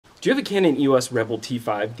Do you have a Canon EOS Rebel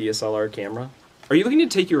T5 DSLR camera? Are you looking to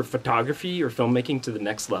take your photography or filmmaking to the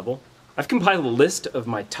next level? I've compiled a list of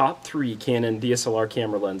my top 3 Canon DSLR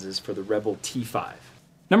camera lenses for the Rebel T5.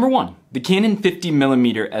 Number 1, the Canon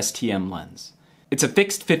 50mm STM lens. It's a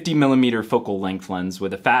fixed 50mm focal length lens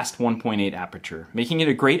with a fast 1.8 aperture, making it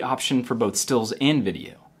a great option for both stills and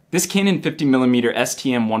video. This Canon 50mm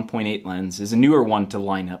STM 1.8 lens is a newer one to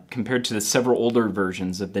line up compared to the several older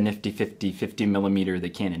versions of the nifty 50mm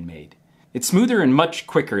that Canon made. It's smoother and much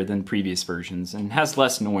quicker than previous versions and has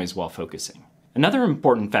less noise while focusing. Another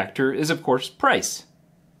important factor is, of course, price.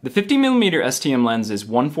 The 50mm STM lens is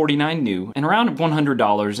 $149 new and around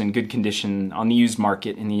 $100 in good condition on the used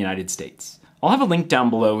market in the United States. I'll have a link down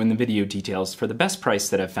below in the video details for the best price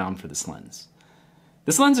that I've found for this lens.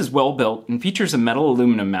 This lens is well built and features a metal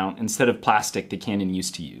aluminum mount instead of plastic that Canon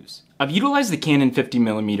used to use. I've utilized the Canon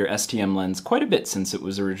 50mm STM lens quite a bit since it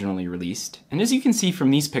was originally released, and as you can see from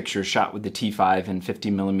these pictures shot with the T5 and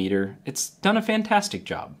 50mm, it's done a fantastic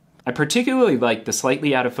job. I particularly like the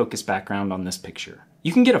slightly out of focus background on this picture.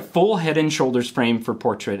 You can get a full head and shoulders frame for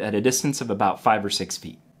portrait at a distance of about 5 or 6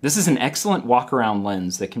 feet. This is an excellent walk-around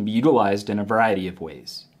lens that can be utilized in a variety of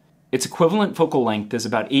ways. Its equivalent focal length is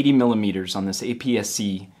about 80mm on this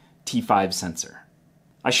APS-C T5 sensor.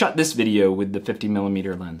 I shot this video with the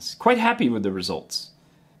 50mm lens, quite happy with the results.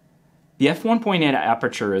 The f1.8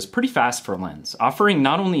 aperture is pretty fast for a lens, offering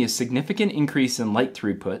not only a significant increase in light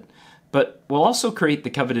throughput, but will also create the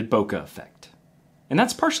coveted bokeh effect. And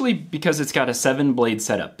that's partially because it's got a 7-blade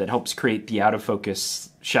setup that helps create the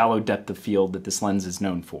out-of-focus, shallow depth of field that this lens is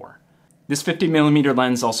known for. This 50mm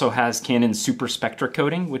lens also has Canon's Super Spectra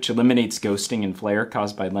coating, which eliminates ghosting and flare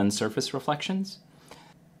caused by lens surface reflections.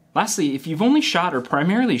 Lastly, if you've only shot or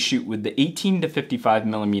primarily shoot with the 18 to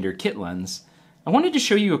 55mm kit lens, I wanted to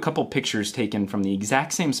show you a couple pictures taken from the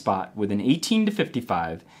exact same spot with an 18 to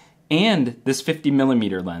 55 and this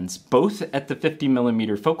 50mm lens, both at the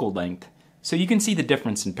 50mm focal length, so you can see the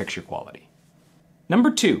difference in picture quality. Number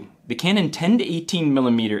 2, the Canon 10 to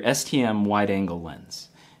 18mm STM Wide Angle lens.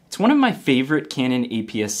 It's one of my favorite Canon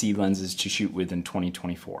APS-C lenses to shoot with in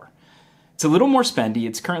 2024. It's a little more spendy,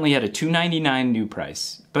 it's currently at a $299 new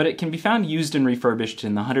price, but it can be found used and refurbished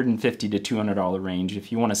in the $150 to $200 range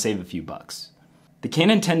if you want to save a few bucks. The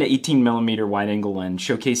Canon 10 to 18mm wide angle lens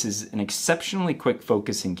showcases an exceptionally quick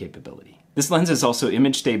focusing capability. This lens is also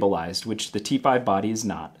image stabilized, which the T5 body is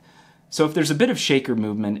not, so if there's a bit of shaker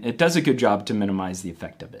movement, it does a good job to minimize the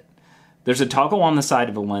effect of it. There's a toggle on the side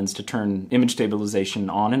of the lens to turn image stabilization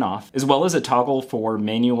on and off, as well as a toggle for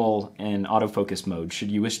manual and autofocus mode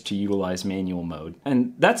should you wish to utilize manual mode.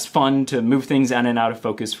 And that's fun to move things in and out of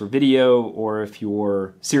focus for video, or if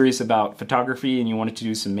you're serious about photography and you wanted to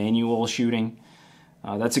do some manual shooting,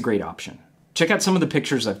 that's a great option. Check out some of the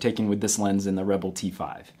pictures I've taken with this lens in the Rebel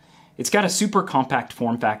T5. It's got a super compact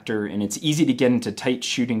form factor and it's easy to get into tight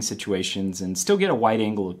shooting situations and still get a wide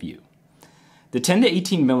angle of view. The 10 to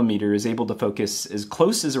 18mm is able to focus as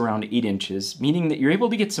close as around 8 inches, meaning that you're able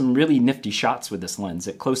to get some really nifty shots with this lens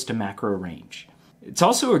at close to macro range. It's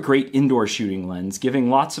also a great indoor shooting lens, giving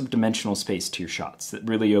lots of dimensional space to your shots that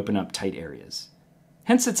really open up tight areas.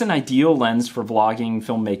 Hence, it's an ideal lens for vlogging,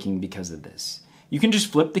 filmmaking because of this. You can just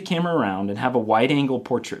flip the camera around and have a wide-angle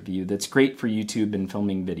portrait view that's great for YouTube and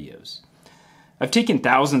filming videos. I've taken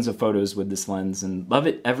thousands of photos with this lens and love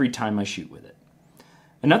it every time I shoot with it.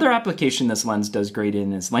 Another application this lens does great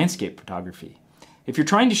in is landscape photography. If you're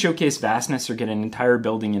trying to showcase vastness or get an entire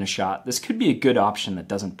building in a shot, this could be a good option that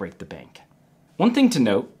doesn't break the bank. One thing to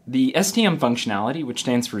note, the STM functionality, which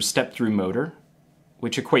stands for step-through motor,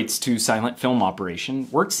 which equates to silent film operation,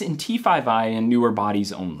 works in T5i and newer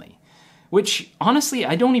bodies only. Which, honestly,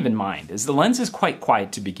 I don't even mind, as the lens is quite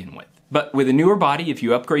quiet to begin with. But with a newer body, if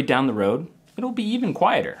you upgrade down the road, it'll be even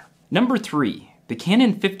quieter. Number 3. The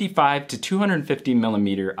Canon 55 to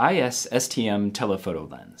 250mm IS STM telephoto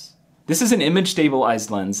lens. This is an image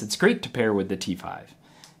stabilized lens that's great to pair with the T5.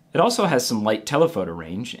 It also has some light telephoto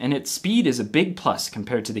range, and its speed is a big plus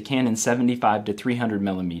compared to the Canon 75 to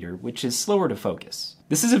 300mm, which is slower to focus.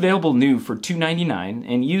 This is available new for $299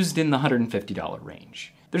 and used in the $150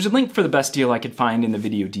 range. There's a link for the best deal I could find in the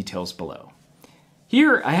video details below.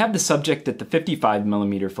 Here I have the subject at the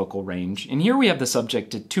 55mm focal range, and here we have the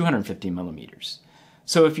subject at 250mm.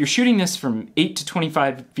 So if you're shooting this from 8 to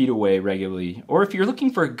 25 feet away regularly, or if you're looking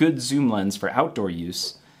for a good zoom lens for outdoor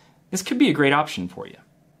use, this could be a great option for you.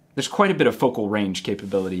 There's quite a bit of focal range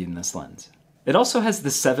capability in this lens. It also has the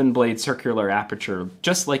 7-blade circular aperture,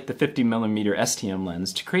 just like the 50mm STM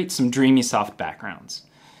lens, to create some dreamy soft backgrounds.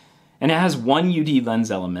 And it has one UD lens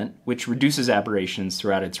element, which reduces aberrations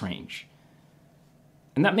throughout its range.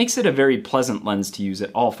 and that makes it a very pleasant lens to use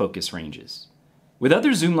at all focus ranges. With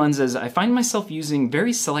other zoom lenses, I find myself using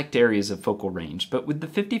very select areas of focal range, but with the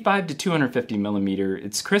 55 to 250mm,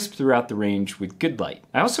 it's crisp throughout the range with good light.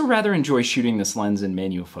 I also rather enjoy shooting this lens in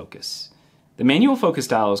manual focus. The manual focus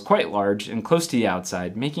dial is quite large and close to the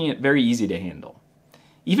outside, making it very easy to handle.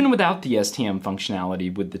 Even without the STM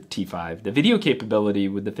functionality with the T5, the video capability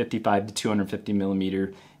with the 55 to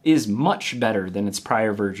 250mm is much better than its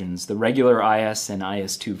prior versions, the regular IS and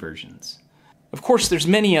IS2 versions. Of course, there's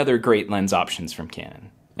many other great lens options from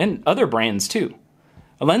Canon, and other brands too.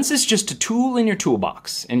 A lens is just a tool in your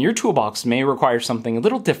toolbox, and your toolbox may require something a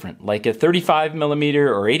little different, like a 35mm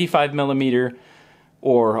or 85mm,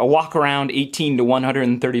 or a walk-around 18 to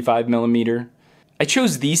 135mm. I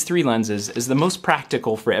chose these three lenses as the most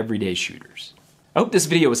practical for everyday shooters. I hope this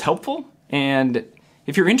video was helpful, and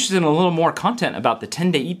if you're interested in a little more content about the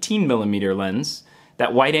 10 to 18mm lens,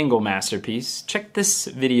 that wide-angle masterpiece, check this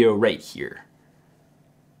video right here.